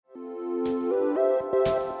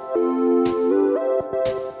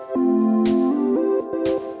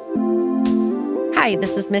Hi,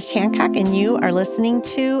 this is Mish Hancock, and you are listening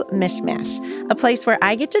to Mishmash, a place where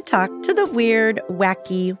I get to talk to the weird,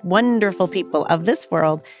 wacky, wonderful people of this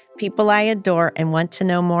world, people I adore and want to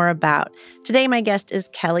know more about. Today, my guest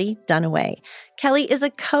is Kelly Dunaway. Kelly is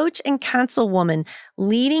a coach and councilwoman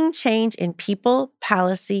leading change in people,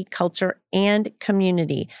 policy, culture, and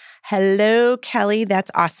community. Hello, Kelly.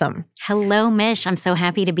 That's awesome. Hello, Mish. I'm so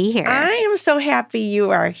happy to be here. I am so happy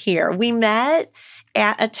you are here. We met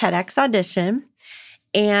at a TEDx audition,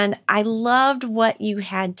 and I loved what you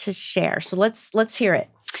had to share. So let's hear it.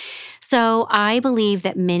 So I believe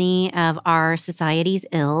that many of our society's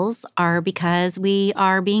ills are because we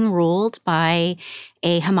are being ruled by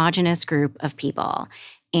a homogenous group of people.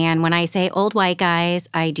 And when I say old white guys,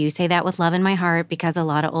 I do say that with love in my heart because a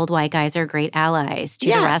lot of old white guys are great allies to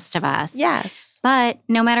the rest of us. Yes. But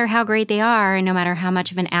no matter how great they are and no matter how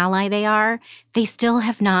much of an ally they are, they still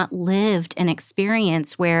have not lived an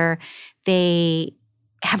experience where they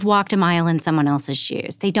have walked a mile in someone else's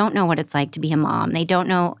shoes. They don't know what it's like to be a mom. They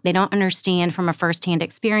don't understand from a firsthand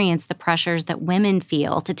experience the pressures that women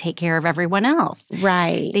feel to take care of everyone else.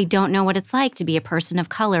 Right. They don't know what it's like to be a person of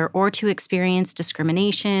color or to experience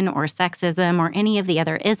discrimination or sexism or any of the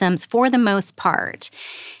other isms for the most part.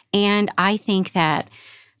 And I think that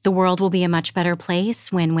the world will be a much better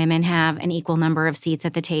place when women have an equal number of seats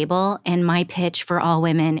at the table. And my pitch for all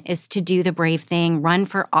women is to do the brave thing, run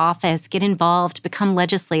for office, get involved, become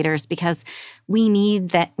legislators, because we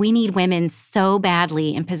need women so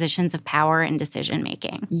badly in positions of power and decision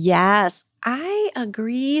making. Yes. I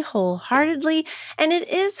agree wholeheartedly. And it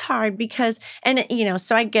is hard because,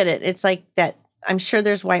 so I get it. It's like that. I'm sure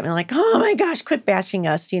there's white men like, oh my gosh, quit bashing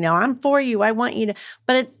us. I'm for you. I want you to,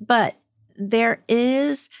 but there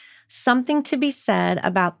is something to be said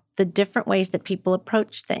about the different ways that people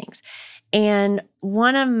approach things. And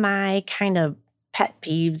one of my kind of pet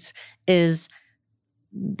peeves is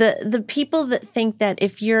the people that think that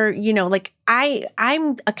if you're,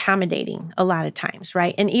 I'm accommodating a lot of times,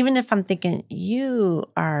 right? And even if I'm thinking you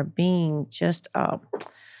are being just a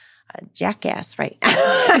jackass, right?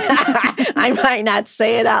 I might not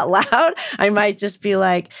say it out loud. I might just be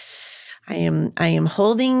like, I am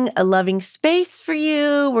holding a loving space for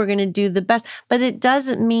you. We're going to do the best. But it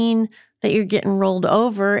doesn't mean that you're getting rolled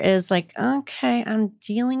over as like, okay, I'm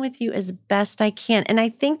dealing with you as best I can. And I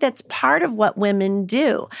think that's part of what women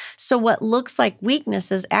do. So what looks like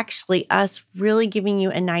weakness is actually us really giving you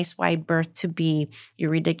a nice wide berth to be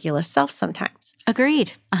your ridiculous self sometimes.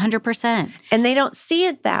 Agreed, 100%. And they don't see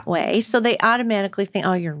it that way. So they automatically think,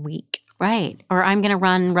 oh, you're weak. Right. Or I'm going to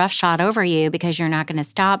run roughshod over you because you're not going to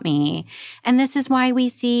stop me. And this is why we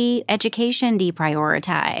see education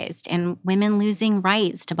deprioritized and women losing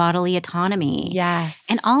rights to bodily autonomy. Yes.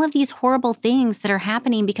 And all of these horrible things that are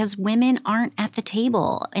happening because women aren't at the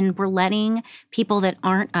table and we're letting people that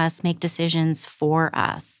aren't us make decisions for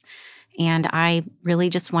us. And I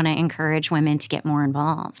really just want to encourage women to get more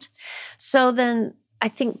involved. So then I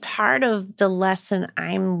think part of the lesson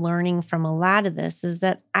I'm learning from a lot of this is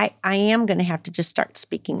that I am going to have to just start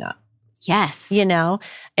speaking up. Yes.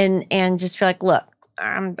 And just feel like, look,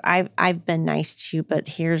 I've been nice to you, but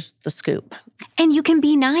here's the scoop. And you can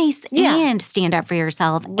be nice and stand up for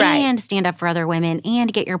yourself and stand up for other women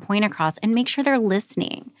and get your point across and make sure they're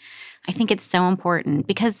listening. I think it's so important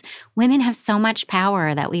because women have so much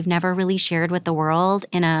power that we've never really shared with the world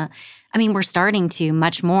we're starting to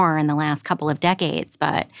much more in the last couple of decades,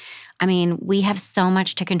 but we have so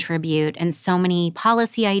much to contribute and so many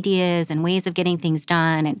policy ideas and ways of getting things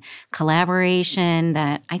done and collaboration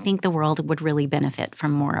that I think the world would really benefit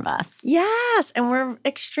from more of us. Yes, and we're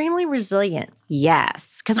extremely resilient.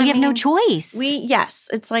 Yes, because we have no choice.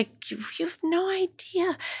 It's like you have no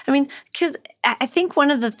idea. Because I think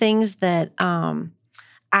one of the things that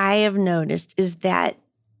I have noticed is that,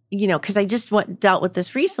 because I just dealt with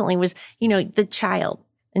this recently was, the child.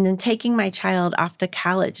 And then taking my child off to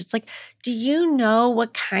college. It's like, do you know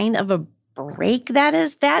what kind of a break that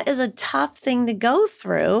is? That is a tough thing to go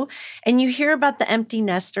through. And you hear about the empty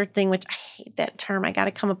nester thing, which I hate that term. I got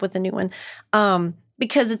to come up with a new one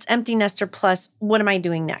because it's empty nester plus what am I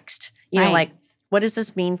doing next? What does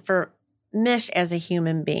this mean for Mish as a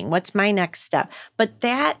human being? What's my next step? But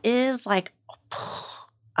that is like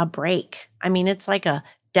a break. It's like a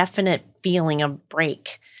definite feeling of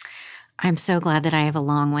break. I'm so glad that I have a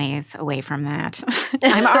long ways away from that.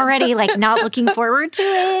 I'm already not looking forward to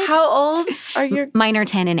it. How old are your? Mine are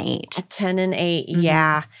 10 and 8. 10 and 8,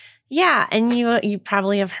 yeah. Yeah, and you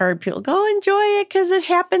probably have heard people go enjoy it because it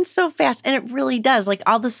happens so fast. And it really does. Like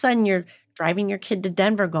all of a sudden you're driving your kid to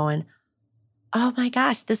Denver going, oh my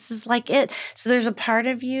gosh, this is like it. So there's a part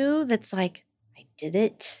of you that's like, I did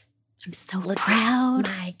it. I'm so proud.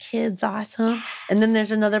 My kid's awesome. Yes. And then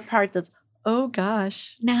there's another part that's, oh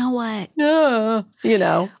gosh. Now what? No.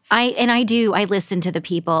 I listen to the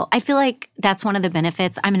people. I feel like that's one of the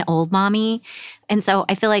benefits. I'm an old mommy. And so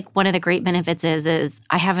I feel like one of the great benefits is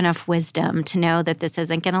I have enough wisdom to know that this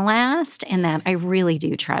isn't going to last and that I really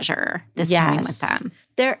do treasure this time with them.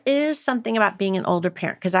 There is something about being an older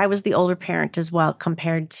parent, because I was the older parent as well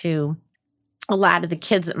compared to a lot of the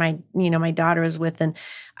kids that my daughter was with. And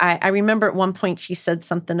I remember at one point she said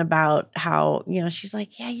something about how, she's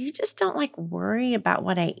like, yeah, you just don't worry about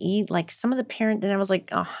what I eat. Like some of the parents, and I was like,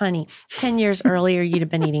 oh, honey, 10 years earlier, you'd have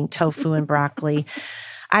been eating tofu and broccoli.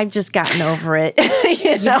 I've just gotten over it.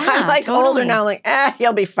 I'm totally older now. I'm like,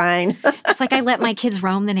 you'll be fine. It's like I let my kids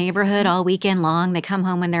roam the neighborhood all weekend long. They come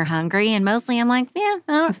home when they're hungry. And mostly I'm like, yeah,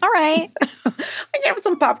 all right. I can have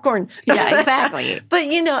some popcorn. Yeah, exactly. But,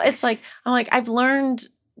 it's like, I'm like, I've learned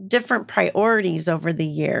different priorities over the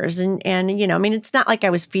years. And it's not like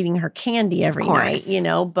I was feeding her candy every night,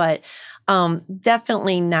 but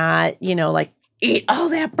definitely not, eat all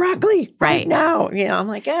that broccoli right now. I'm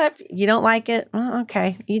like, if you don't like it,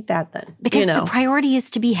 okay, eat that then. Because the priority is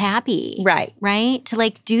to be happy. Right. Right?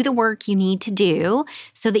 To do the work you need to do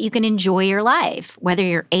so that you can enjoy your life, whether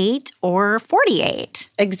you're 8 or 48.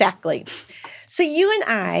 Exactly. So you and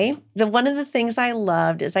I, one of the things I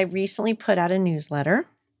loved is I recently put out a newsletter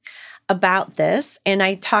about this. And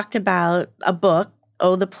I talked about a book,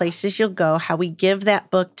 Oh, the Places You'll Go, how we give that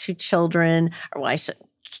book to children,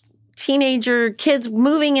 teenager kids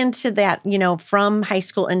moving into that, from high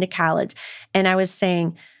school into college. And I was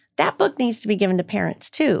saying that book needs to be given to parents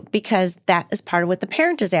too, because that is part of what the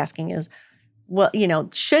parent is asking is,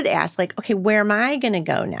 should ask okay, where am I going to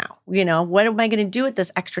go now? What am I going to do with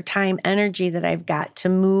this extra time, energy that I've got to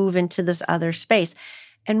move into this other space?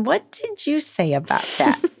 And what did you say about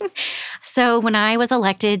that? So when I was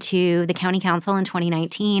elected to the county council in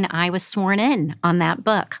 2019, I was sworn in on that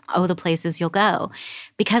book, Oh, the Places You'll Go,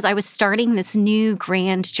 because I was starting this new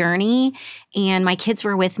grand journey. And my kids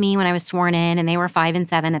were with me when I was sworn in, and they were 5 and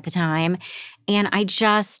 7 at the time. And I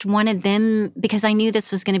just wanted them, because I knew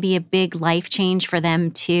this was going to be a big life change for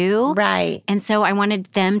them too. Right. And so I wanted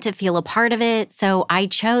them to feel a part of it. So I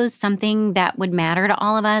chose something that would matter to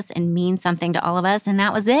all of us and mean something to all of us. And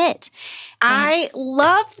that was it. I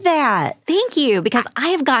love that. Thank you, because I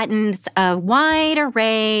have gotten a wide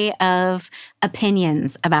array of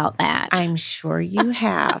opinions about that. I'm sure you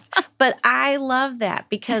have. But I love that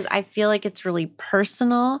because I feel like it's really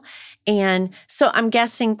personal. And so I'm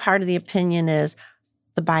guessing part of the opinion is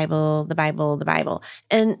the Bible, the Bible, the Bible.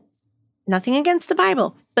 And nothing against the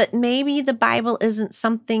Bible, but maybe the Bible isn't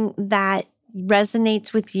something that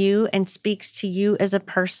resonates with you and speaks to you as a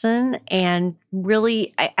person. And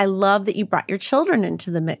really, I love that you brought your children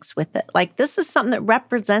into the mix with it. This is something that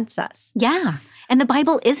represents us. Yeah. And the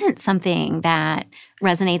Bible isn't something that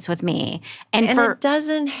resonates with me. And it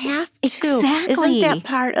doesn't have to. Exactly. Isn't that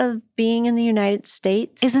part of being in the United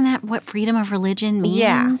States? Isn't that what freedom of religion means?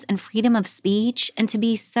 Yeah. And freedom of speech? And to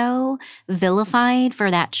be so vilified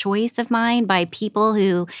for that choice of mine by people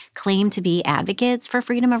who claim to be advocates for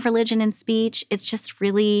freedom of religion and speech, it's just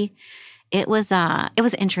really... It was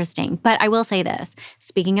interesting. But I will say this,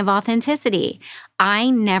 speaking of authenticity,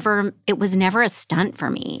 it was never a stunt for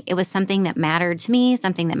me. It was something that mattered to me,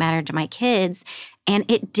 something that mattered to my kids. And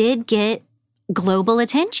it did get global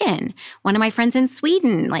attention. One of my friends in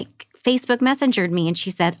Sweden, Facebook messengered me and she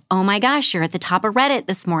said, oh my gosh, you're at the top of Reddit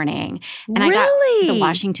this morning. And really? I got the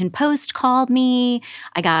Washington Post called me.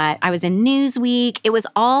 I was in Newsweek. It was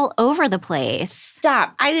all over the place.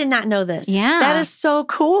 Stop. I did not know this. Yeah. That is so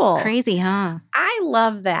cool. Crazy, huh? I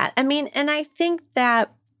love that. I mean, and I think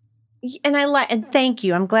that, and thank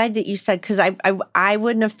you. I'm glad that you said, because I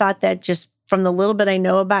wouldn't have thought that just from the little bit I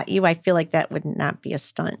know about you. I feel like that would not be a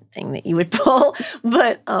stunt thing that you would pull.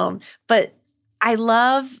 But I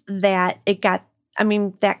love that it got,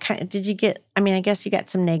 did you get, I guess you got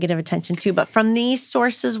some negative attention too, but from these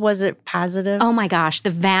sources, was it positive? Oh my gosh, the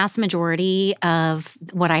vast majority of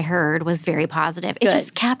what I heard was very positive. It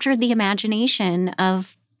just captured the imagination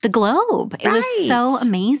of the globe. It was so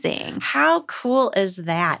amazing. How cool is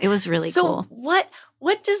that? It was really cool. So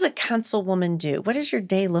what does a councilwoman do? What does your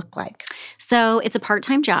day look like? So it's a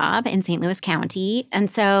part-time job in St. Louis County. And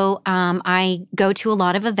so I go to a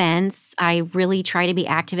lot of events. I really try to be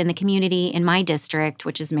active in the community in my district,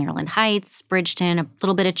 which is Maryland Heights, Bridgeton, a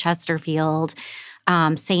little bit of Chesterfield,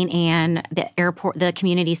 St. Anne, the airport, the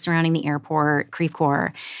community surrounding the airport, Creve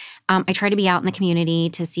Coeur. I try to be out in the community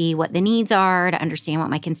to see what the needs are, to understand what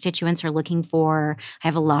my constituents are looking for. I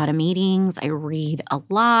have a lot of meetings. I read a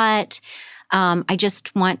lot. I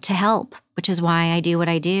just want to help, which is why I do what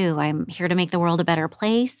I do. I'm here to make the world a better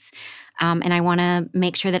place. And I want to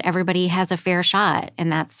make sure that everybody has a fair shot.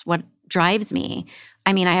 And that's what drives me.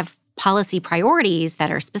 I mean, I have policy priorities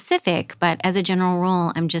that are specific, but as a general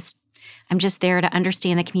rule, I'm just there to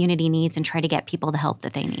understand the community needs and try to get people the help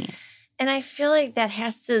that they need. And I feel like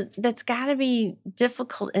that's got to be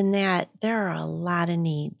difficult in that there are a lot of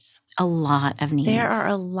needs. A lot of needs. There are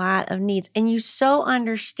a lot of needs. And you so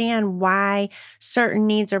understand why certain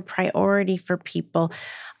needs are priority for people.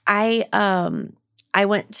 I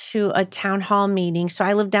went to a town hall meeting. So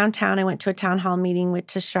I live downtown. I went to a town hall meeting with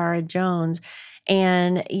Tashara Jones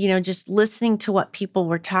and, just listening to what people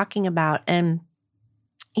were talking about. And,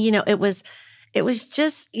 it was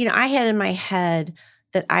just, I had in my head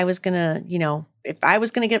that I was going to, if I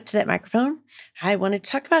was going to get up to that microphone, I wanted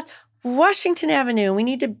to talk about Washington Avenue. We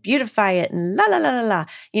need to beautify it and la, la, la, la,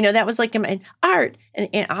 la. That was like in art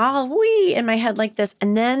and all in my head like this.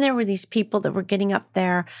 And then there were these people that were getting up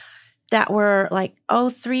there that were like,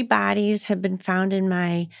 3 bodies have been found in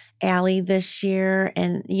my alley this year.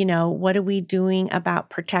 And, what are we doing about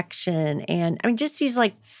protection? And I mean, just these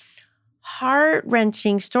like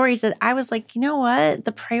heart-wrenching stories that I was like, you know what?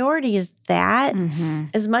 The priority is that. Mm-hmm.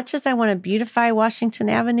 As much as I want to beautify Washington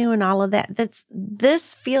Avenue and all of that,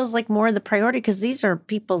 this feels like more of the priority because these are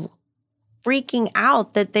people freaking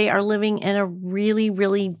out that they are living in a really,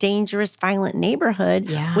 really dangerous, violent neighborhood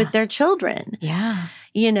with their children. Yeah.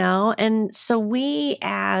 And so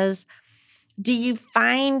do you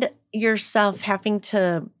find yourself having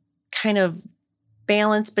to kind of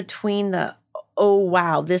balance between the, oh,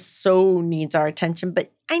 wow, this so needs our attention,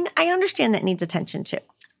 but I understand that needs attention too.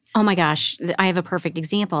 Oh my gosh, I have a perfect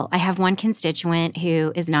example. I have one constituent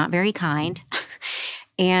who is not very kind,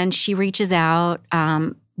 and she reaches out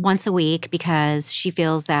once a week because she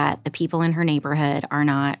feels that the people in her neighborhood are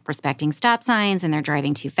not respecting stop signs and they're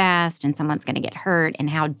driving too fast and someone's going to get hurt. And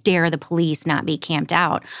how dare the police not be camped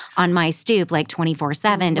out on my stoop like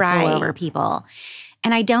 24/7 to pull over people.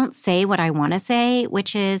 And I don't say what I want to say,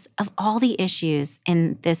 which is of all the issues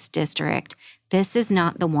in this district, this is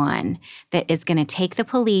not the one that is going to take the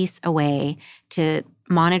police away to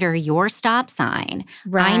monitor your stop sign.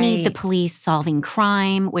 Right. I need the police solving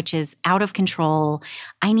crime, which is out of control.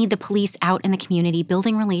 I need the police out in the community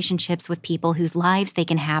building relationships with people whose lives they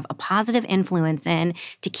can have a positive influence in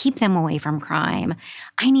to keep them away from crime.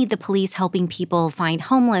 I need the police helping people find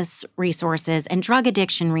homeless resources and drug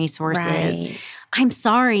addiction resources. Right. I'm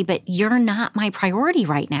sorry, but you're not my priority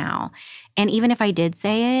right now. And even if I did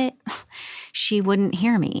say it, she wouldn't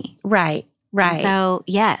hear me. Right. Right. And so,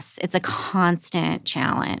 yes, it's a constant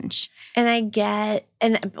challenge. And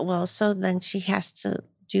so then she has to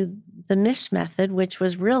do the MISH method, which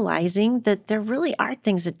was realizing that there really are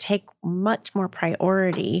things that take much more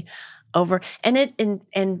priority over,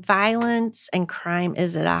 and violence and crime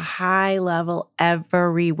is at a high level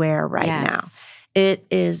everywhere right now. It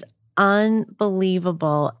is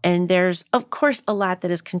unbelievable. And there's, of course, a lot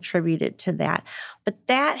that has contributed to that. But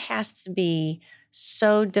that has to be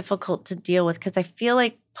so difficult to deal with because I feel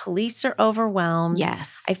like police are overwhelmed.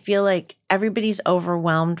 Yes. I feel like everybody's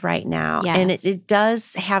overwhelmed right now. Yes. And it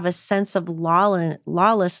does have a sense of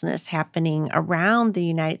lawlessness happening around the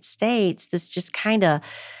United States that's just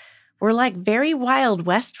we're like very Wild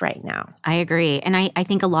West right now. I agree. And I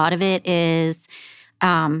think a lot of it is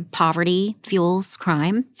poverty fuels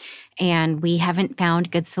crime. And we haven't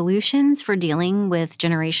found good solutions for dealing with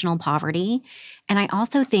generational poverty. And I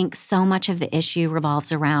also think so much of the issue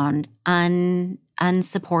revolves around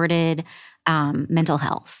unsupported mental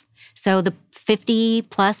health. So the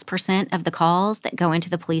 50+% of the calls that go into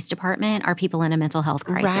the police department are people in a mental health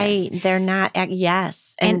crisis. Right. They're not,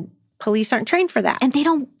 yes. And police aren't trained for that. And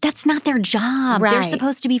that's not their job. Right. They're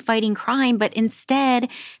supposed to be fighting crime, but instead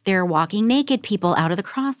they're walking naked people out of the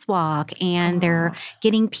crosswalk and they're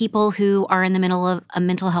getting people who are in the middle of a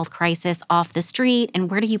mental health crisis off the street. And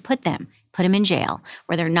where do you put them? Put them in jail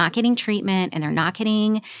where they're not getting treatment and they're not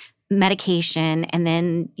getting medication. And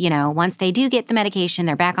then, once they do get the medication,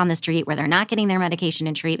 they're back on the street where they're not getting their medication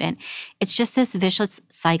and treatment. It's just this vicious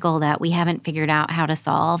cycle that we haven't figured out how to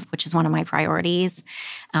solve, which is one of my priorities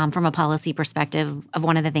from a policy perspective of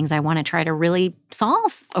one of the things I want to try to really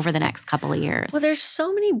solve over the next couple of years. Well, there are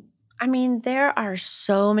so many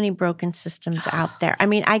broken systems out there. I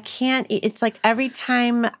mean, it's like every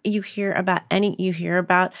time you hear about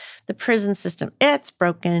the prison system, it's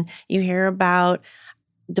broken. You hear about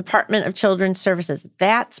Department of Children's Services,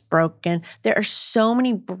 that's broken. There are so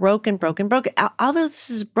many broken. Although this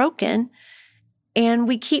is broken, and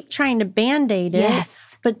we keep trying to Band-Aid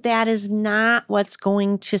it, but that is not what's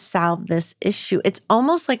going to solve this issue. It's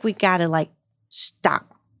almost like we got to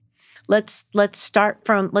stop. Let's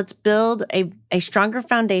build a stronger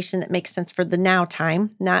foundation that makes sense for the now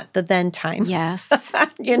time, not the then time. Yes.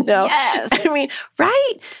 Yes. I mean,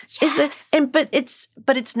 right? Yes.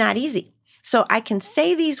 But it's not easy. So I can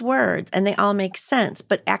say these words and they all make sense,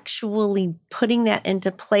 but actually putting that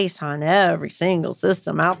into place on every single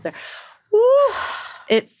system out there,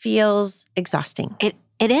 it feels exhausting. It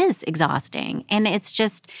is exhausting. And it's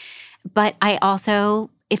just, but I also,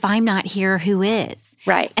 if I'm not here, who is?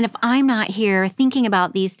 Right. And if I'm not here thinking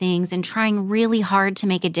about these things and trying really hard to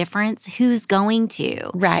make a difference, who's going to?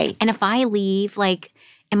 Right. And if I leave, like,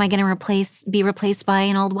 am I going to be replaced by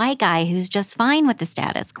an old white guy who's just fine with the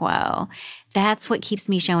status quo? That's what keeps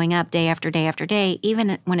me showing up day after day after day,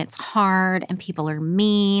 even when it's hard and people are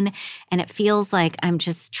mean and it feels like I'm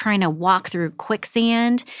just trying to walk through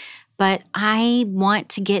quicksand. But I want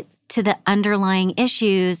to get to the underlying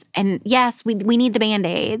issues. And yes, we need the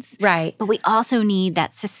Band-Aids. Right. But we also need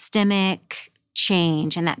that systemic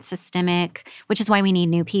change and that systemic, which is why we need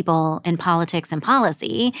new people in politics and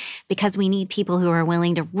policy, because we need people who are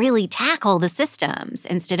willing to really tackle the systems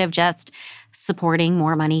instead of just supporting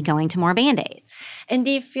more money going to more Band-Aids. And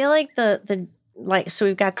do you feel like so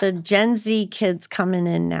we've got the Gen Z kids coming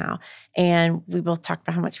in now, and we both talked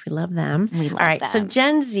about how much we love them. We love All right. them. So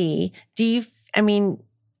Gen Z,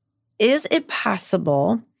 is it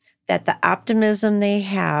possible that the optimism they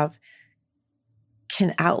have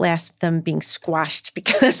can outlast them being squashed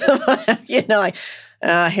because of,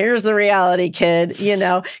 here's the reality, kid,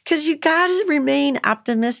 because you got to remain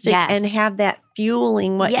optimistic and have that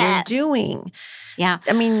fueling what you're doing. Yeah.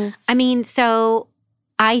 So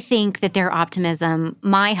I think that their optimism,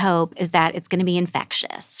 my hope is that it's going to be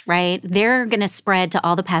infectious, right? They're going to spread to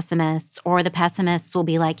all the pessimists, or the pessimists will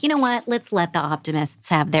be like, you know what? Let's let the optimists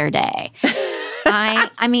have their day.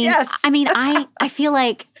 Yes. I feel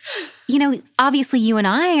like, obviously you and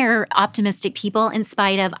I are optimistic people in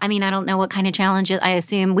spite of, I don't know what kind of challenges. I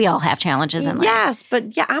assume we all have challenges in life. Yes,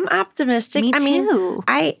 but yeah, I'm optimistic. Me too.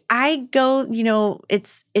 I go,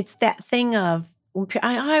 it's that thing of,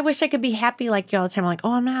 I wish I could be happy like you all the time. I'm like,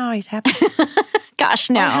 I'm not always happy. Gosh,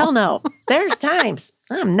 no. Oh, hell no. There's times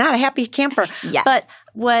I'm not a happy camper. Yes. But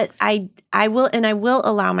what I will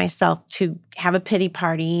allow myself to have a pity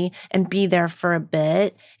party and be there for a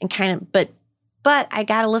bit and kind of, but I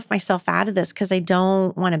got to lift myself out of this because I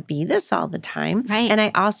don't want to be this all the time. Right. And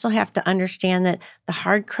I also have to understand that the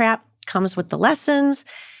hard crap comes with the lessons.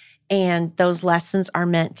 And those lessons are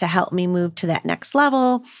meant to help me move to that next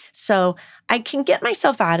level. So I can get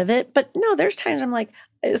myself out of it. But no, there's times I'm like,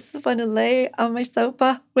 it's fun to lay on my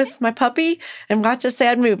sofa with my puppy and watch a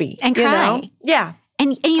sad movie. And cry. Yeah.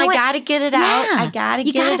 And you know I what? got to get it out. I got to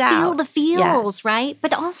get it out. You got to feel the feels, Yes. right?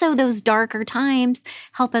 But also those darker times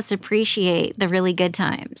help us appreciate the really good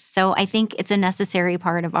times. So I think it's a necessary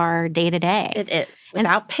part of our day-to-day. It is.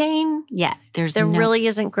 Without pain, there really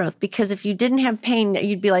isn't growth. Because if you didn't have pain,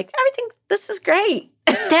 you'd be like, this is great.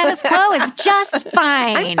 The status quo is just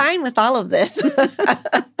fine. I'm fine with all of this.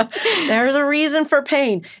 There's a reason for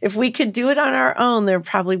pain. If we could do it on our own, there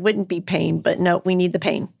probably wouldn't be pain. But no, we need the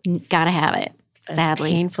pain. Gotta have it. Sadly.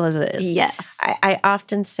 As painful as it is. Yes. I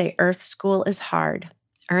often say Earth School is hard.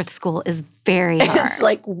 Earth School is very hard. It's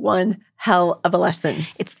like one hell of a lesson.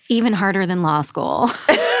 It's even harder than law school.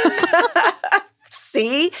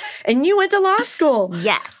 See? And you went to law school.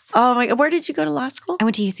 Yes. Oh my God. Where did you go to law school? I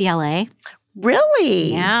went to UCLA.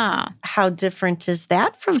 Really? Yeah. How different is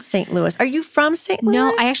that from St. Louis? Are you from St. Louis?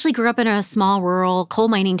 No, I actually grew up in a small rural coal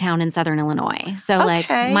mining town in southern Illinois. So my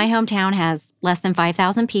hometown has less than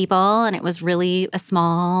 5,000 people, and it was really a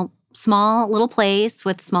small little place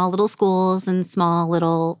with small little schools and small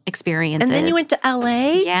little experiences. And then you went to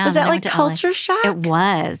LA? Yeah. Was that like culture shock? It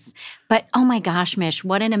was. But oh my gosh, Mish,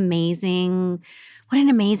 what an amazing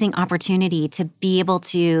opportunity to be able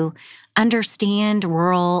to understand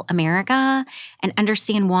rural America and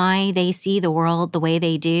understand why they see the world the way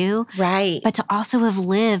they do. Right. But to also have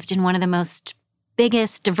lived in one of the most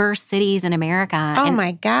biggest diverse cities in America. Oh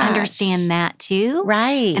my gosh. Understand that too.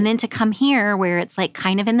 Right. And then to come here where it's like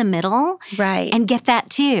kind of in the middle. Right. And get that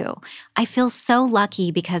too. I feel so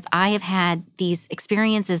lucky because I have had these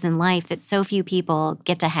experiences in life that so few people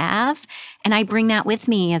get to have. And I bring that with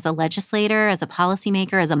me as a legislator, as a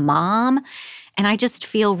policymaker, as a mom. And I just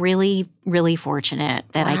feel really, really fortunate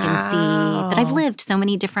that I can see that I've lived so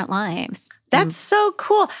many different lives. That's so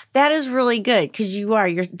cool. That is really good because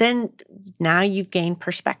now you've gained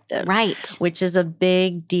perspective. Right. Which is a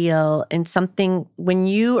big deal in something when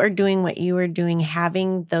you are doing what you are doing,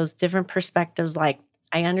 having those different perspectives like,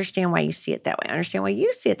 I understand why you see it that way. I understand why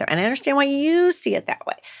you see it that way. And I understand why you see it that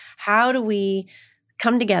way. How do we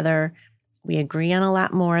come together We agree on a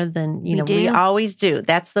lot more than, We do. we always do.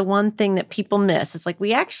 That's the one thing that people miss. It's like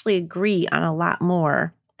we actually agree on a lot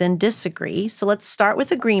more than disagree. So let's start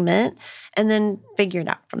with agreement and then figure it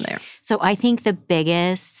out from there. So I think the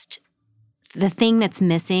thing that's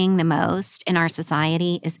missing the most in our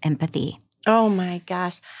society is empathy. Oh my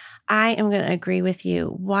gosh. I am going to agree with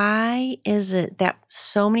you. Why is it that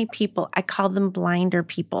so many people, I call them blinder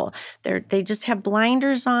people, they just have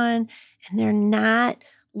blinders on and they're not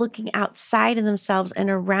looking outside of themselves and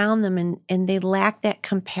around them, and they lack that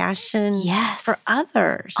compassion for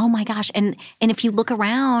others. Oh my gosh. And if you look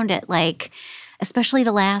around at especially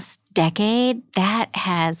the last decade, that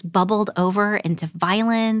has bubbled over into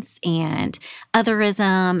violence and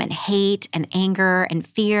otherism and hate and anger and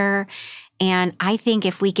fear. And I think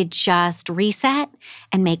if we could just reset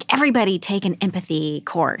and make everybody take an empathy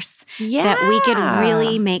course, that we could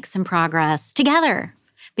really make some progress together.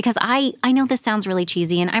 Because I know this sounds really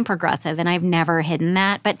cheesy, and I'm progressive, and I've never hidden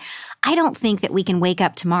that, but I don't think that we can wake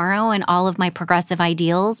up tomorrow and all of my progressive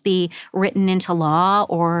ideals be written into law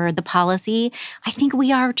or the policy. I think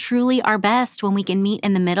we are truly our best when we can meet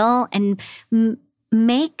in the middle and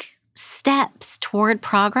make steps toward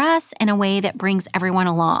progress in a way that brings everyone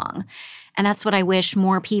along. And that's what I wish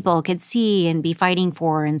more people could see and be fighting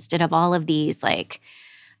for, instead of all of these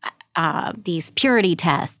these purity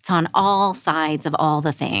tests on all sides of all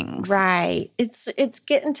the things. Right. It's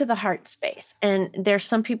getting to the heart space. And there's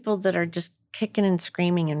some people that are just kicking and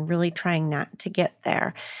screaming and really trying not to get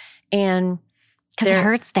there. And because it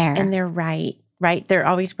hurts there. And they're right. They're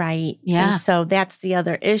always right. Yeah. And so that's the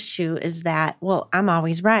other issue, is that, well, I'm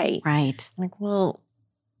always right. Right. I'm like, well,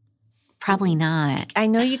 probably not. I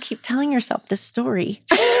know you keep telling yourself this story.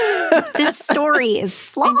 This story is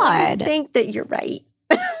flawed. I think that you're right.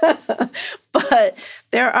 But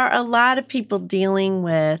there are a lot of people dealing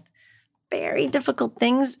with very difficult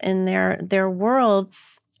things in their world.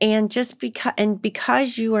 And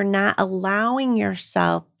because you are not allowing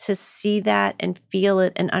yourself to see that and feel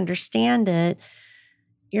it and understand it,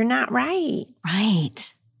 you're not right.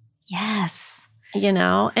 Right. Yes.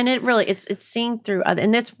 And it really, it's seeing through other,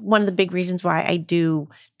 and that's one of the big reasons why I do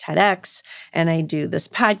TEDx and I do this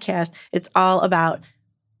podcast. It's all about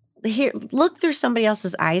look through somebody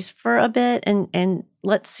else's eyes for a bit and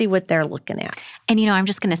let's see what they're looking at. And, I'm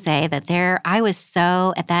just going to say that I was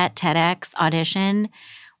so at that TEDx audition.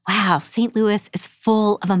 Wow, St. Louis is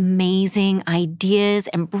full of amazing ideas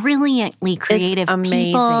and brilliantly creative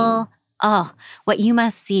people. Oh, what you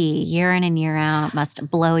must see year in and year out must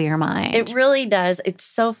blow your mind. It really does. It's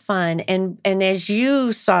so fun. And as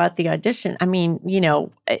you saw at the audition, I mean,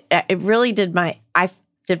 it really did my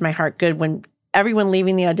heart good when everyone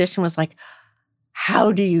leaving the audition was like,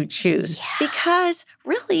 how do you choose? Yeah. Because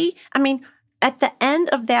really, I mean, at the end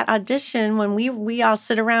of that audition, when we all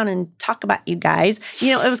sit around and talk about you guys,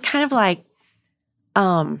 it was kind of like,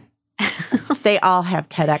 they all have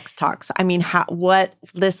TEDx talks. I mean,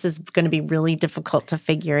 this is going to be really difficult to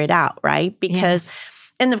figure it out, right? Because,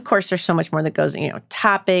 and of course, there's so much more that goes,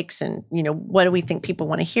 topics and, what do we think people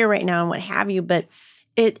want to hear right now and what have you. But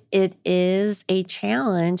it is a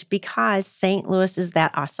challenge because St. Louis is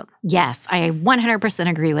that awesome. Yes, I 100%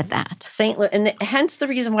 agree with that. St. Louis, and hence the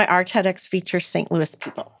reason why our TEDx features St. Louis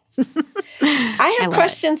people. I have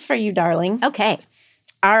questions for you, darling. Okay.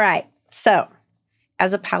 All right. So,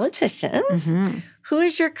 as a politician, who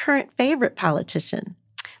is your current favorite politician?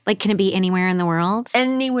 Can it be anywhere in the world?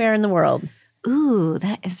 Anywhere in the world. Ooh,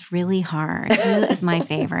 that is really hard. Who is my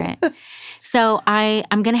favorite? So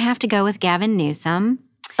I'm going to have to go with Gavin Newsom.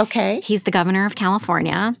 Okay. He's the governor of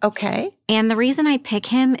California. Okay. And the reason I pick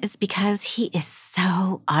him is because he is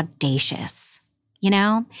so audacious.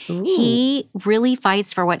 Ooh. He really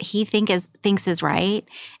fights for what he thinks is right.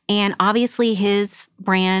 And obviously his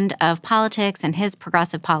brand of politics and his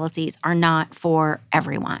progressive policies are not for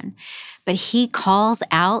everyone. But he calls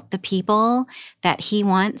out the people that he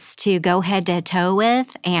wants to go head to toe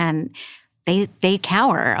with, and they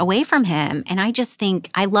cower away from him. And I just think,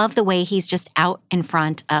 I love the way he's just out in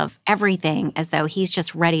front of everything as though he's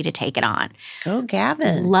just ready to take it on. Go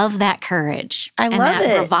Gavin. Love that courage. I love that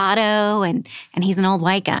it. Bravado, and he's an old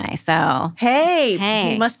white guy, so. Hey.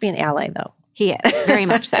 He must be an ally though. He is, very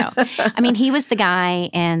much so. I mean, he was the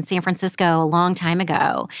guy in San Francisco a long time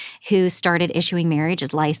ago who started issuing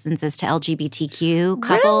marriage licenses to LGBTQ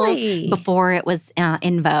couples before it was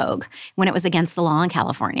in vogue, when it was against the law in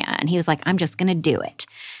California. And he was like, I'm just going to do it.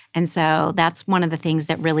 And so that's one of the things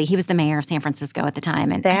that really, he was the mayor of San Francisco at the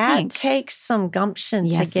time. And that takes some gumption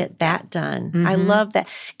to get that done. I love that.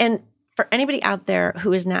 And for anybody out there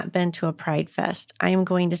who has not been to a Pride Fest, I am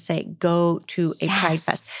going to say, go to a Pride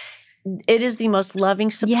Fest. It is the most loving,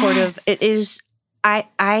 supportive. Yes. It is.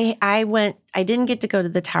 I went. I didn't get to go to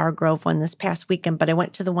the Tower Grove one this past weekend, but I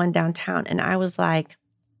went to the one downtown, and I was like,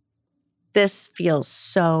 "This feels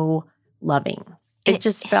so loving." It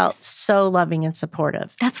just felt so loving and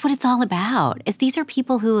supportive. That's what it's all about. Is these are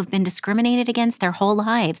people who have been discriminated against their whole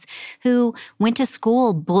lives, who went to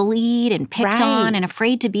school bullied and picked on and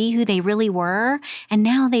afraid to be who they really were. And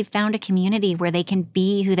now they've found a community where they can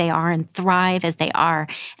be who they are and thrive as they are.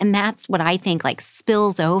 And that's what I think like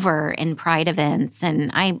spills over in Pride events.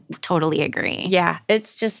 And I totally agree. Yeah,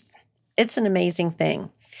 it's an amazing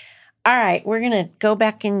thing. All right, we're going to go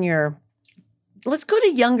back let's go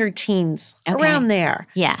to younger teens, around there.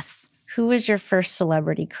 Yes. Who was your first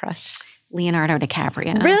celebrity crush? Leonardo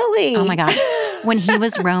DiCaprio. Really? Oh my gosh. When he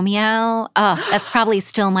was Romeo, that's probably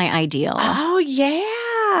still my ideal. Oh,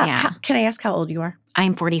 yeah. Yeah. Can I ask how old you are?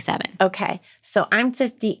 I'm 47. Okay. So I'm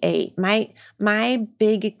 58. My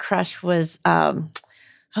big crush was,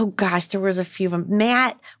 oh gosh, there was a few of them.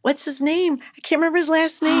 Matt, what's his name? I can't remember his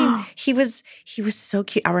last name. He was so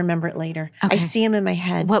cute. I'll remember it later. Okay. I see him in my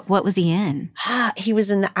head. What was he in? He was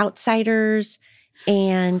in The Outsiders,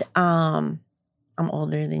 and I'm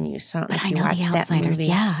older than you, so I don't know if you watched that movie.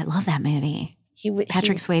 Yeah, I love that movie.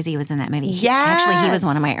 Patrick Swayze was in that movie. Yes. Actually, he was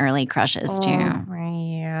one of my early crushes too.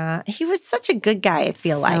 Yeah. He was such a good guy, I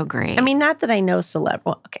feel like. So great. I mean, not that I know celeb.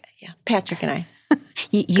 Well, okay, yeah. Patrick and I.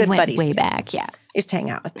 You good went buddies way too. back, yeah. I used to hang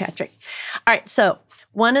out with Patrick. All right, so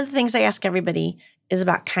one of the things I ask everybody is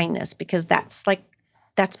about kindness, because that's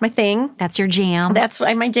my thing. That's your jam. That's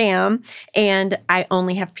my jam. And I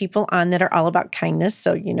only have people on that are all about kindness,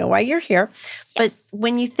 so you know why you're here. Yes. But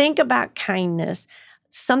when you think about kindness,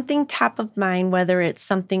 something top of mind, whether it's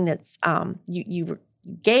something that's you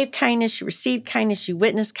gave kindness, you received kindness, you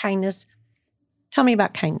witnessed kindness. Tell me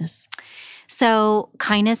about kindness. So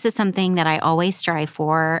kindness is something that I always strive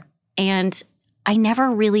for, and I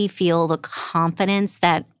never really feel the confidence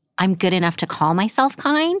that I'm good enough to call myself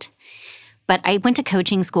kind. But I went to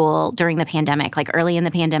coaching school during the pandemic. Like early in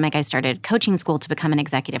the pandemic, I started coaching school to become an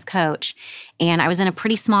executive coach. And I was in a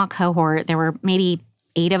pretty small cohort. There were maybe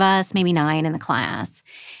 8 of us, maybe 9 in the class.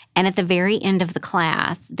 And at the very end of the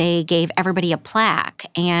class, they gave everybody a plaque,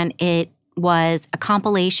 and it was a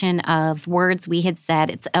compilation of words we had said.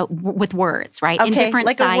 It's with words, right? Okay, in different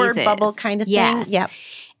like sizes. A word bubble kind of thing. Yes. Yep.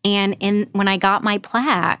 And when I got my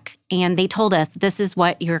plaque and they told us this is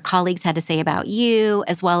what your colleagues had to say about you,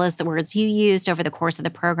 as well as the words you used over the course of the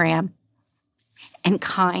program, and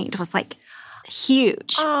kind was like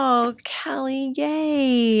huge. Oh, Kelly,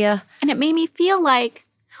 yay. And it made me feel like,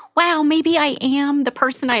 wow, maybe I am the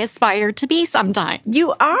person I aspire to be sometimes.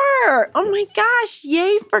 You are. Oh my gosh.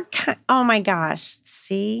 Yay for oh my gosh.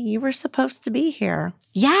 See, you were supposed to be here.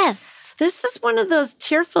 Yes. This is one of those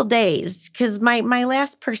tearful days, because my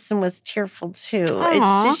last person was tearful too.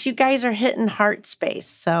 Aww. It's just you guys are hitting heart space.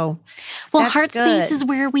 So well, that's heart good. space is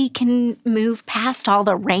where we can move past all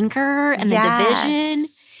the rancor and the division.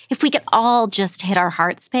 If we could all just hit our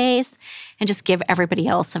heart space and just give everybody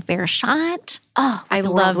else a fair shot, I the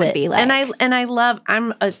love world it. would be like.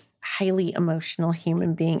 I'm a highly emotional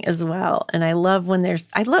human being as well. And I love when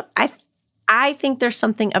I think there's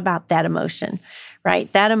something about that emotion,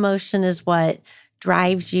 right? That emotion is what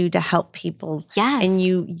drives you to help people. Yes. And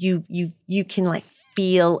you can like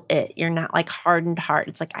feel it. You're not like hardened heart.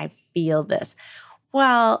 It's like, I feel this.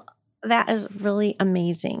 Well, that is really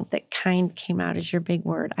amazing that kind came out as your big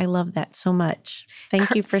word. I love that so much.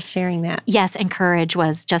 Thank you for sharing that. Yes, and courage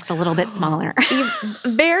was just a little bit smaller.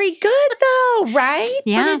 Very good though, right?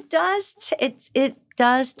 Yeah. But it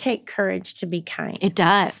does take courage to be kind. It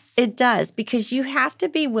does. It does, because you have to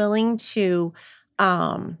be willing to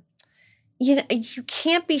you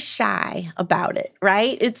can't be shy about it,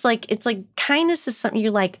 right? It's like kindness is something you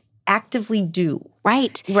like actively do.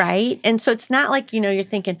 Right. Right? And so it's not like, you're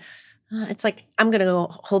thinking, it's like, I'm going to go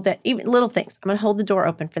hold that, even little things. I'm going to hold the door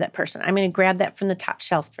open for that person. I'm going to grab that from the top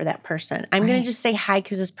shelf for that person. I'm going to just say hi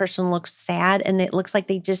because this person looks sad and it looks like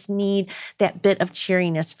they just need that bit of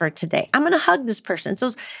cheeriness for today. I'm going to hug this person. So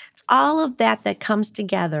it's all of that comes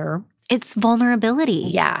together. It's vulnerability.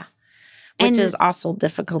 Yeah. Which is also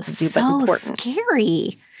difficult to do, but important. So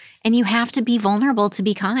scary. And you have to be vulnerable to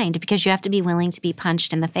be kind, because you have to be willing to be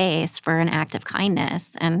punched in the face for an act of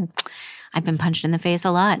kindness. And I've been punched in the face a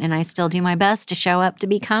lot, and I still do my best to show up to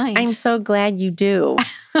be kind. I'm so glad you do.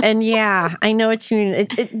 And yeah, I know what you mean.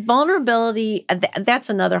 Vulnerability, that's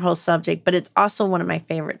another whole subject, but it's also one of my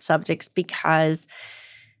favorite subjects, because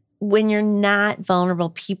when you're not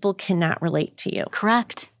vulnerable, people cannot relate to you.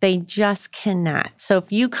 Correct. They just cannot. So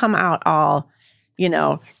if you come out all,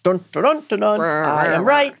 dun, dun, dun, dun, dun. I am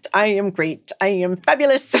right. I am great. I am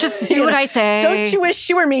fabulous. Just do what I say. Don't you wish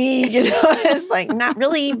you were me? It's like, not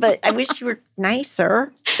really, but I wish you were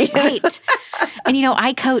nicer. Right. And,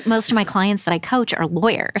 I coach, most of my clients that I coach are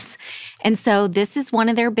lawyers. And so this is one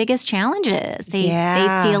of their biggest challenges. They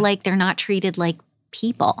feel like they're not treated like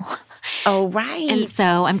people. Oh, right. And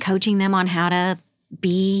so I'm coaching them on how to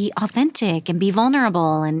be authentic and be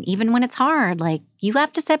vulnerable. And even when it's hard, like you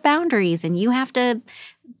have to set boundaries and you have to,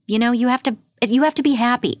 you have to be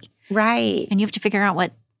happy. Right. And you have to figure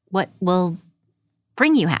out what will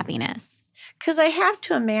bring you happiness. Because I have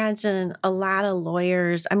to imagine a lot of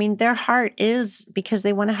lawyers, their heart is because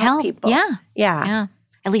they want to help people. Yeah.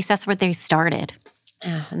 At least that's where they started.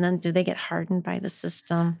 And then do they get hardened by the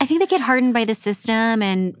system? I think they get hardened by the system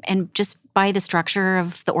and just by the structure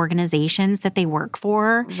of the organizations that they work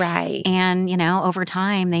for. Right. And, over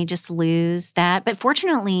time, they just lose that. But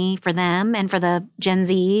fortunately for them and for the Gen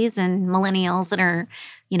Zs and millennials that are,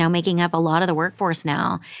 making up a lot of the workforce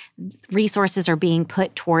now, resources are being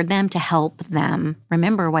put toward them to help them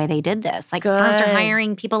remember why they did this. Like firms are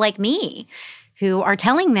hiring people like me who are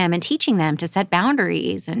telling them and teaching them to set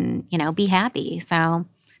boundaries and, be happy. So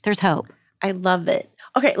there's hope. I love it.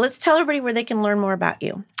 Okay, let's tell everybody where they can learn more about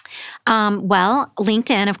you. Well,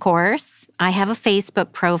 LinkedIn, of course. I have a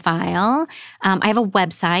Facebook profile. I have a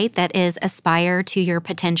website that is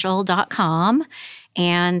aspiretoyourpotential.com.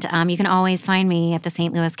 And you can always find me at the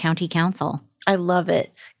St. Louis County Council. I love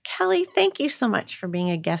it. Kelly, thank you so much for being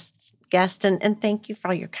a guest and thank you for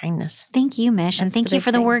all your kindness. Thank you, Mish. And thank you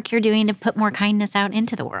for the work you're doing to put more kindness out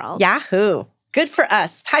into the world. Yahoo. Good for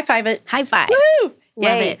us. High five it. High five. Woo!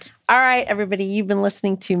 Love it. All right, everybody. You've been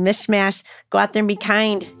listening to Mishmash. Go out there and be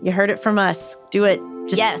kind. You heard it from us. Do it.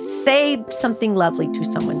 Just say something lovely to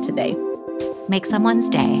someone today. Make someone's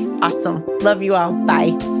day. Awesome. Love you all.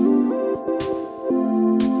 Bye.